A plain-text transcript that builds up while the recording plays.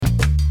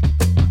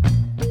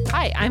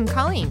I'm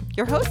Colleen,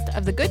 your host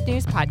of the Good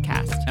News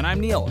Podcast. And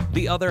I'm Neil,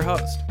 the other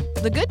host.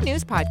 The Good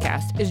News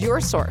Podcast is your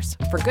source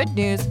for good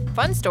news,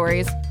 fun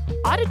stories,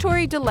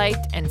 auditory delight,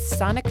 and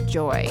sonic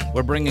joy.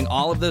 We're bringing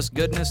all of this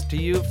goodness to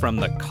you from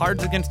the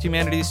Cards Against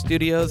Humanity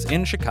studios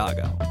in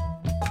Chicago.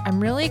 I'm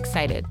really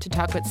excited to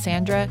talk with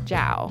Sandra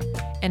Zhao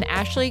and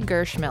Ashley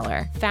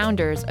Gershmiller,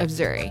 founders of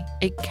Zuri,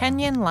 a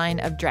Kenyan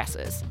line of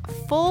dresses.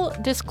 Full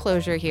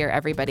disclosure here,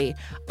 everybody.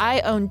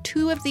 I own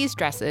 2 of these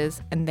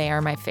dresses, and they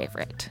are my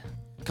favorite.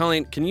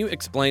 Colleen, can you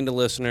explain to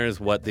listeners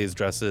what these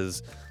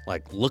dresses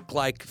look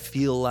like,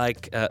 feel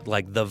like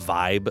the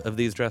vibe of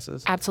these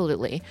dresses?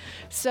 Absolutely.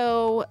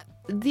 So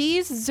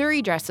these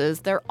Zuri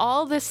dresses, they're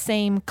all the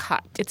same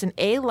cut. It's an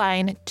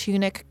A-line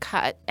tunic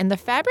cut, and the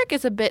fabric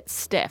is a bit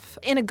stiff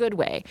in a good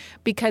way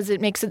because it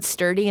makes it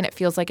sturdy and it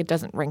feels like it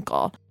doesn't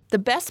wrinkle. The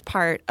best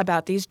part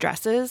about these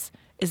dresses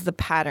is the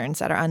patterns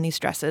that are on these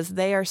dresses.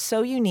 They are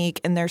so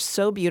unique and they're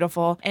so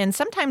beautiful. And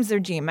sometimes they're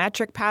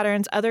geometric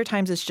patterns. Other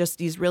times it's just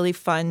these really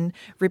fun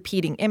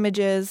repeating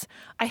images.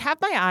 I have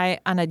my eye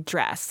on a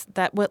dress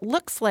that what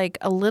looks like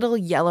a little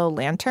yellow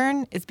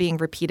lantern is being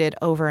repeated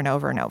over and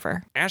over and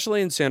over.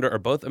 Ashley and Sandra are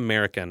both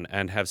American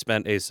and have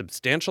spent a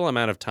substantial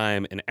amount of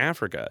time in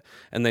Africa.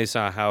 And they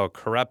saw how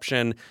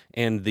corruption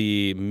and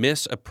the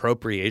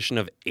misappropriation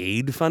of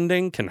aid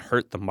funding can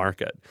hurt the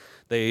market.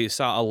 They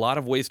saw a lot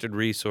of wasted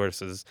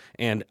resources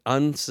and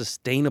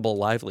unsustainable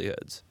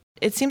livelihoods.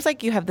 It seems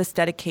like you have this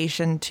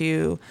dedication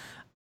to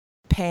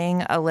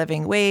paying a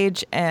living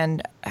wage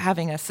and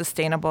having a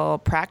sustainable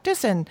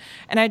practice. And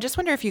I just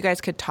wonder if you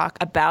guys could talk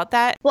about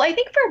that. Well, I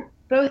think for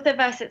both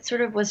of us, it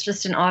sort of was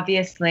just an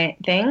obvious thing.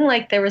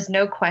 There was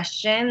no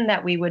question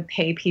that we would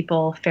pay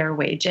people fair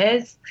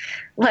wages.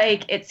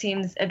 It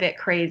seems a bit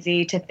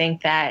crazy to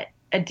think that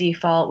a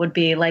default would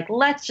be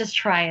let's just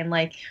try and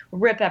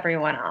rip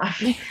everyone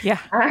off. Yeah.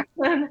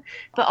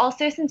 But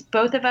also, since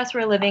both of us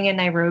were living in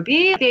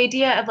Nairobi, the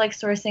idea of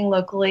sourcing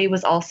locally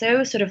was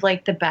also sort of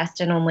the best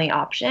and only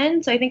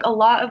option. So I think a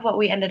lot of what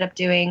we ended up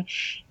doing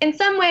in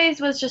some ways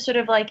was just sort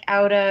of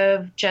out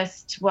of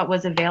just what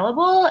was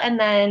available. And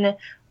then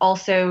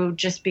also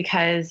just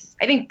because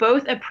I think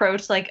both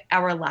approach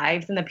our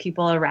lives and the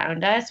people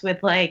around us with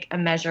a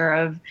measure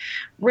of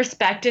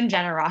respect and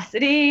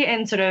generosity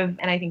and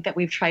I think that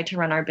we've tried to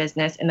run our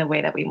business in the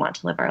way that we want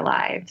to live our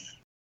lives.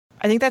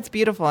 I think that's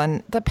beautiful.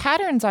 And the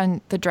patterns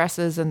on the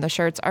dresses and the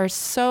shirts are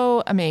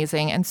so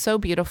amazing and so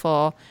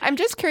beautiful. I'm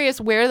just curious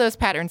where those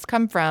patterns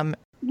come from.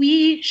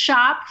 We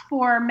shop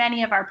for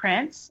many of our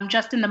prints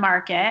just in the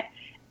market.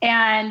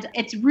 And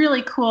it's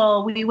really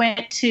cool. We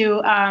went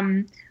to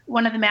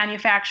one of the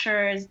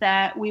manufacturers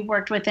that we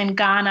worked with in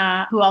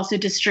Ghana, who also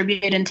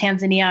distribute in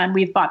Tanzania, and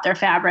we've bought their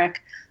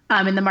fabric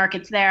in the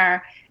markets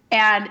there.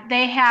 And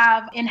they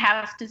have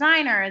in-house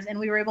designers, and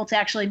we were able to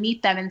actually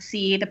meet them and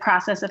see the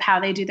process of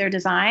how they do their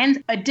designs.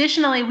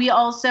 Additionally, we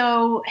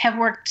also have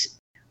worked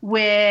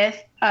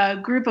with a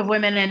group of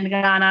women in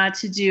Ghana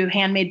to do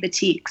handmade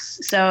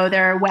batiks. So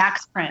they're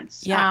wax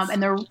prints, yes.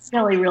 And they're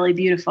really, really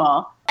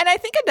beautiful. And I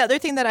think another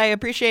thing that I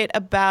appreciate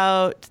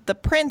about the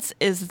prints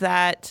is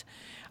that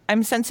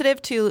I'm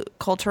sensitive to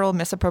cultural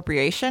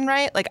misappropriation,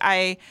 right?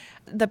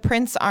 The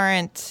prints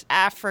aren't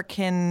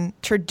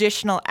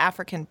traditional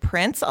African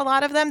prints, a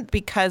lot of them,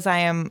 because I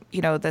am,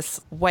 this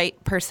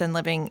white person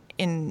living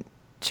in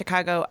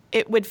Chicago.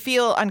 It would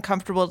feel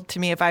uncomfortable to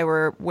me if I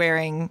were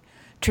wearing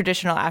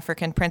traditional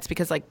African prints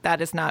because that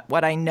is not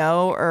what I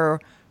know or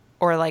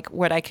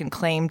what I can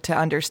claim to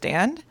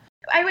understand.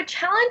 I would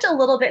challenge a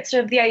little bit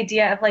sort of the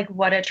idea of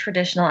what a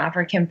traditional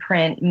African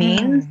print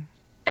means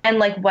and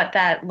what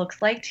that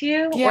looks like to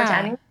you or to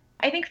anyone.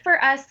 I think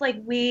for us,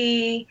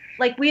 we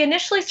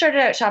initially started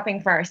out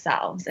shopping for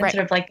ourselves and right.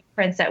 sort of the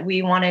prints that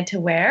we wanted to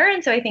wear.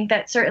 And so I think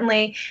that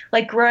certainly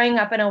growing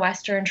up in a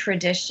Western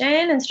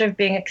tradition and sort of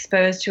being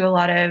exposed to a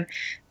lot of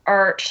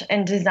art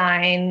and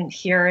design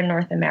here in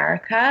North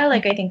America,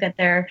 I think that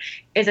there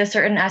is a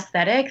certain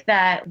aesthetic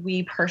that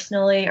we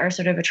personally are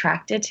sort of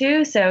attracted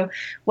to. So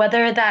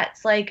whether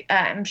that's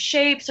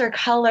shapes or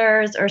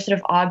colors or sort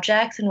of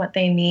objects and what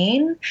they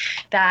mean,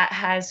 that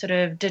has sort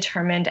of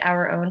determined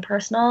our own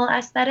personal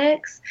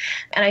aesthetics.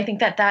 And I think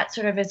that that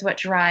sort of is what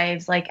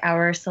drives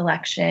our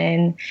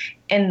selection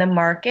in the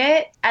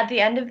market. At the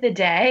end of the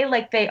day,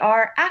 they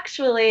are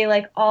actually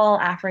all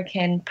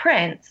African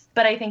prints.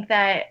 But I think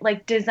that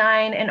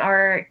design and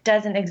art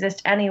doesn't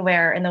exist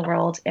anywhere in the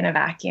world in a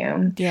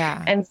vacuum.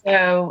 Yeah. And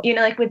so,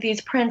 with these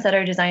prints that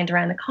are designed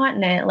around the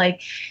continent,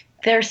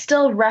 they're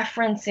still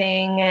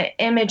referencing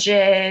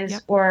images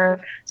yep.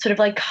 or sort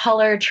of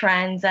color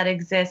trends that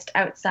exist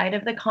outside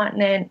of the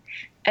continent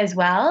as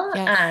well.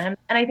 Yes.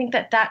 And I think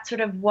that that's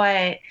sort of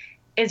what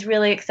is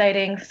really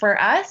exciting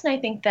for us. And I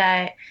think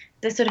that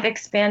this sort of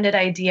expanded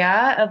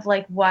idea of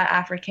what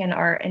African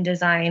art and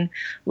design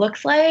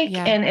looks like.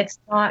 Yeah. And it's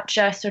not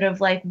just sort of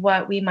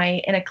what we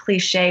might in a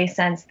cliche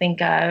sense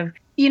think of.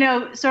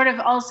 Sort of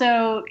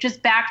also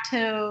just back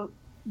to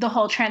the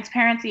whole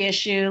transparency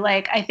issue.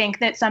 I think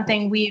that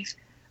something we've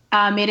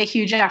made a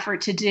huge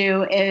effort to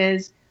do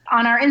is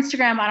on our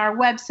Instagram, on our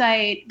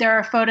website, there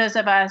are photos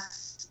of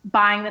us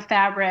buying the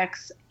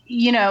fabrics,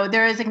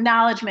 there is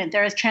acknowledgement,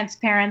 there is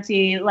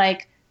transparency,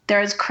 like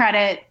there is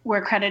credit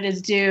where credit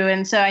is due.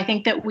 And so I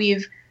think that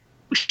we've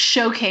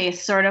showcased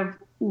sort of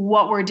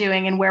what we're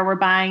doing and where we're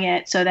buying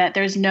it so that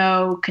there's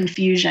no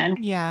confusion.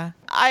 Yeah.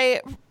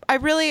 I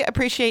really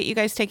appreciate you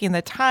guys taking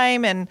the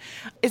time. And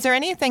is there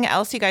anything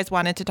else you guys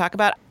wanted to talk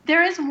about?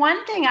 There is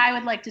one thing I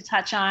would like to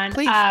touch on,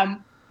 Please.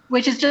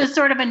 Which is just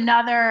sort of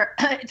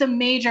it's a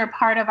major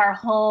part of our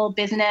whole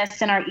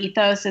business and our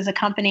ethos as a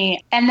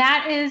company. And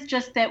that is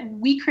just that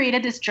we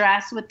created this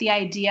dress with the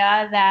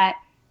idea that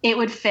it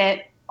would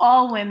fit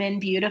all women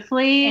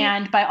beautifully.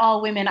 And by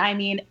all women, I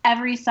mean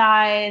every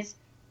size,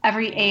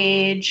 every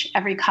age,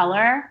 every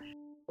color.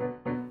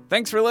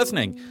 Thanks for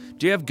listening.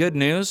 Do you have good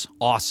news?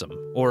 Awesome.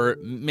 Or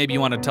maybe you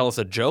want to tell us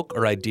a joke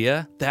or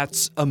idea?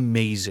 That's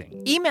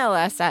amazing. Email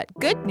us at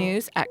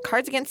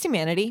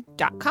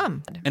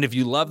goodnews@cardsagainsthumanity.com. And if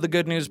you love the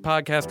Good News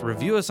Podcast,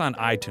 review us on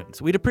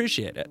iTunes. We'd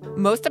appreciate it.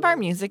 Most of our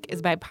music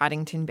is by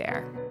Poddington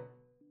Bear.